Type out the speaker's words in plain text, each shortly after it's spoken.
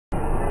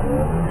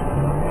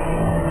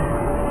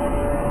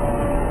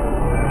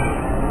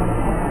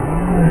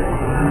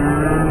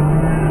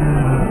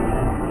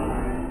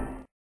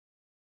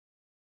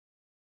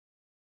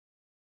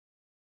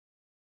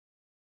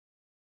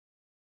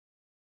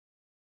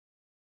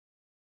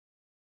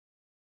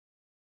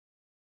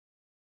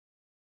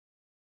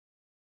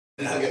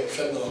I get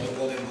tremble on the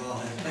bloody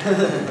morning.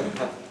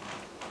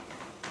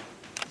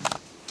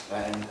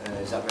 Right,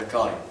 is that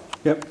recording?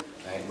 Yep.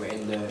 Right, we're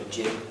in the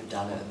gym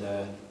down at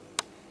the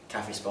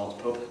Café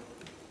Sports Pub.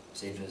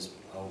 See if there's,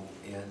 oh,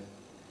 yeah,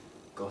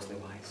 ghostly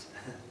wise.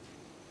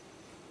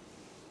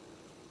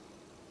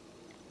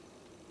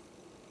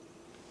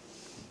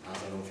 How's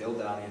everyone feel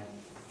down here?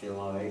 Feel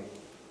alright?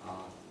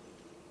 Oh.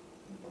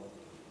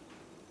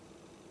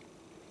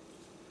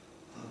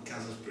 Oh,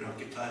 Gaz is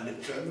preoccupied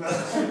with treadmill.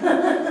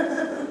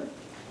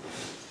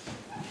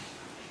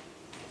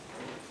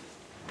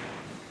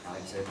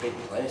 It's a big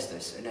place,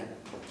 this, isn't it?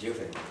 Do you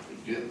think?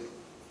 Big gym.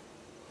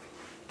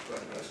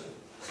 Quite impressive.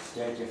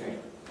 Yeah, do you think?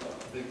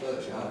 Big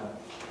place, yeah.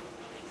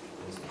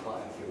 There's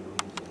quite a few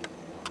rooms in it.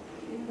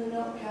 In the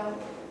knockout,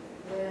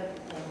 where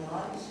the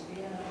lights,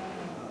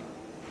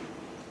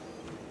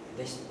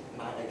 This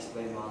might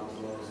explain why there's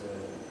loads of...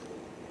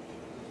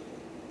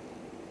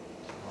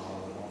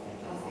 Oh,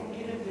 I think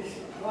it'd be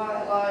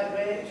quite like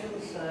Rachel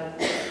said,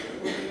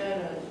 with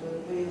mirrors,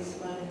 with these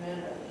many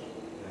mirrors.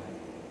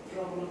 Yeah.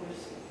 Probably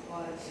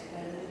quite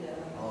scary,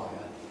 yeah. Oh,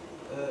 yeah.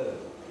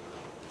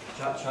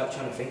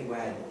 Trying to think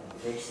where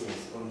this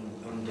is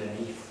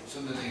underneath. It's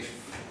underneath.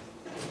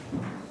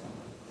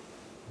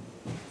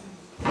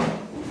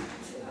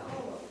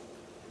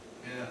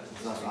 Yeah.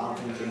 That's what I'm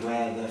thinking,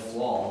 where the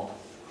floor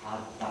had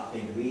that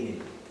big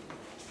reading.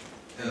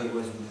 Yeah. And it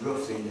was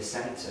roughly in the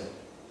centre.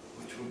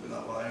 Which would be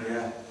that wire.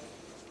 Yeah.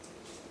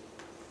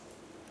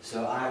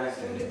 So I So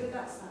reckon, would it be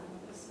that side or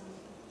this side?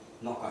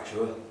 not quite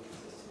sure. There's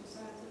two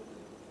sides,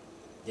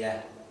 isn't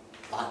Yeah.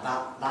 Like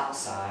that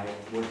side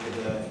would be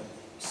the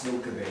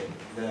snooker bit,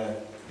 the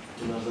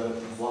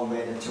one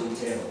where the two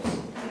tables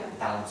there?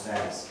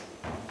 downstairs.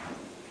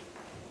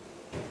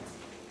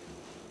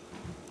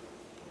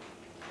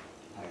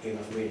 Like give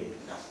us reading.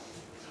 Yeah.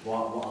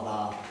 What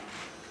are that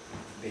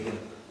big,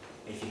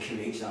 if you can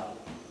reach that?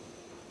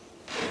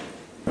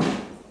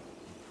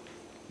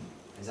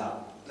 Is that?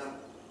 No.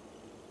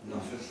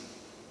 Nothing.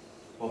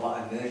 What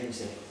about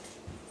emergency?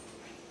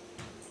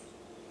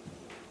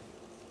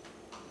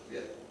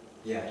 Yeah.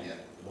 Yeah. Yeah.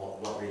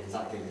 What reading's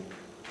that giving?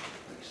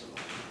 Excellent.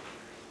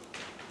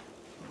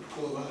 The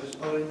colour that is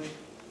orange.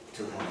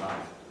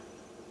 2.5.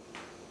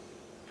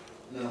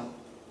 No.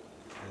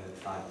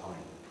 5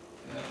 point.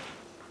 Yeah.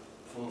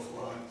 Fourth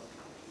line.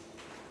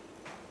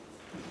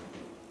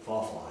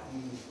 Fourth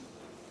line.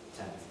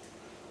 10.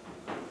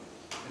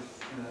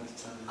 Yeah,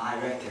 it's 10. I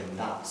reckon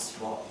that's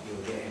what you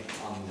were getting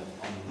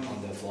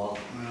on the floor.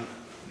 Yeah. I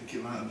think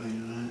it might have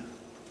been right.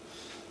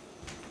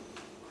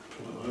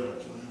 Probably were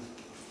actually.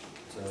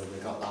 So we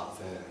got that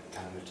for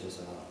camera too,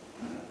 so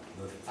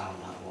we've found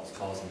out what's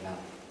causing that.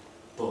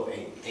 But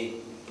it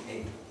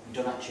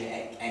don't actually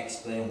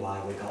explain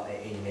why we got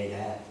it in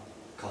mid-air.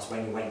 Because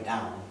when you went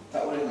down...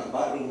 That was in that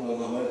back room where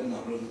I went in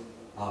that room.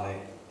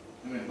 Alright.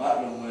 I mean, back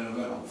room where I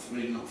went on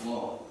reading that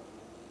floor.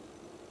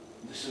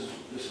 This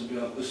will be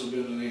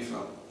underneath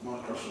that one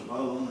across the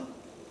bowl, won't it?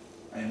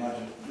 I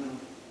imagine. No.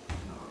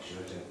 Not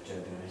sure to be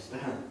honest. I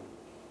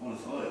would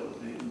have thought it would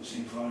be. It didn't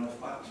seem far enough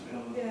back to be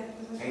able to. Yeah,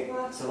 because there's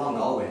a It's a long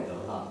hallway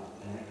though, that.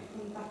 Isn't it? on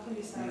the back on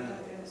your side, Yeah.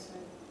 don't you? So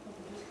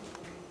probably just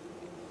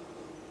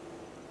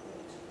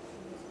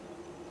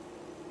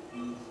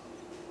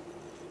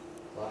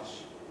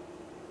Flash.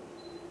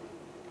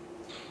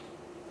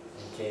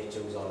 And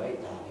K2's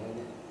alright down here, isn't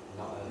it?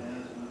 Not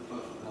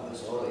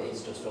at all, it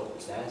is just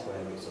upstairs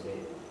where it's a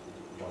bit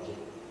dodgy.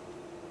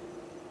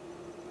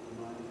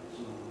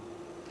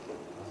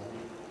 Hasn't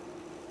it?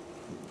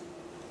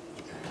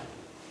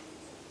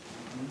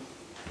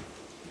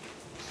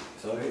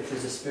 So if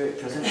there's a spirit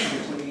present,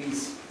 could you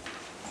please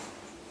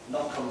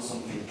knock on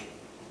something,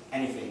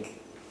 anything.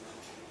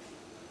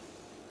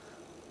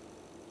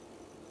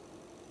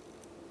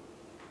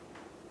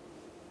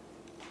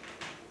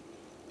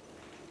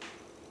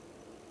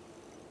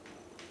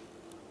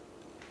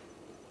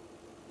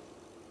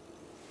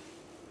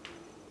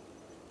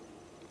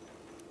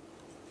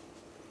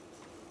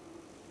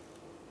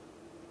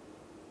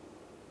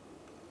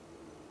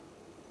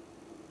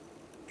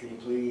 Can you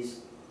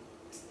please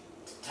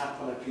tap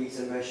on a piece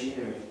of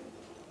machinery?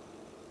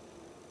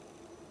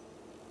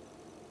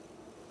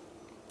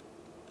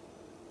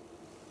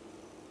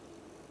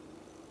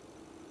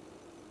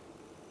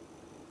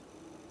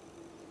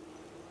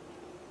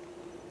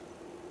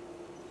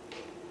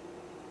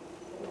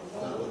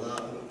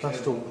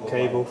 That's the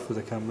cable for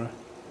the camera.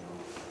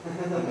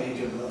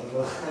 Medium that as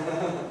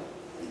well.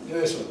 You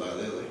hear something about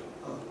Lily?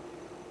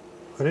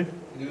 Ready?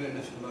 You hear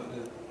anything about the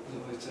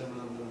way turn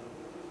around there?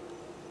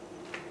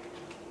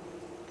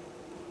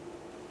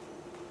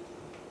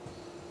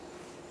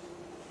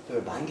 They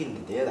were banging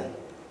the day then.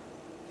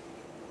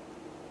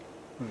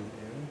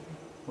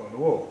 What, on the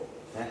wall?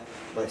 Yeah,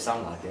 well it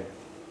sounded like it.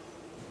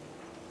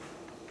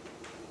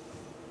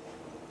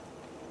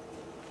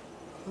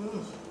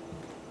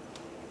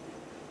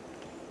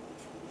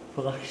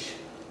 Flash.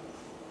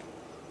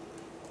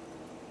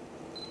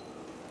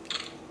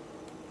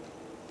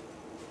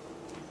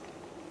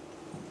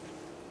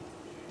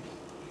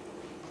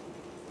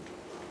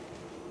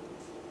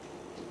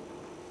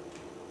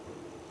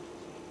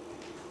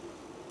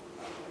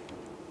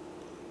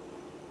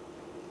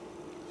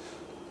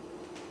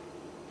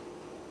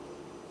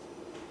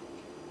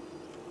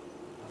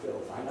 feel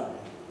fine on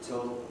it.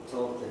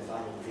 Totally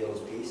fine. It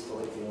feels peaceful.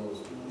 It feels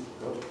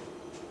good.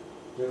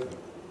 Good.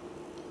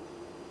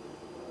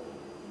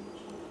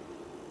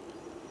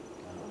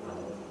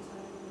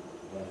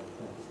 Yeah.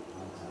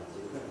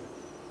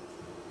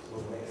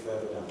 We'll make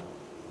further down.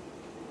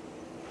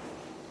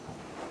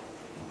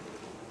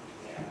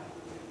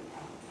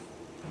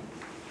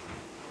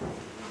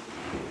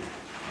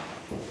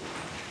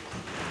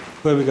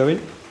 Where are we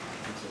going?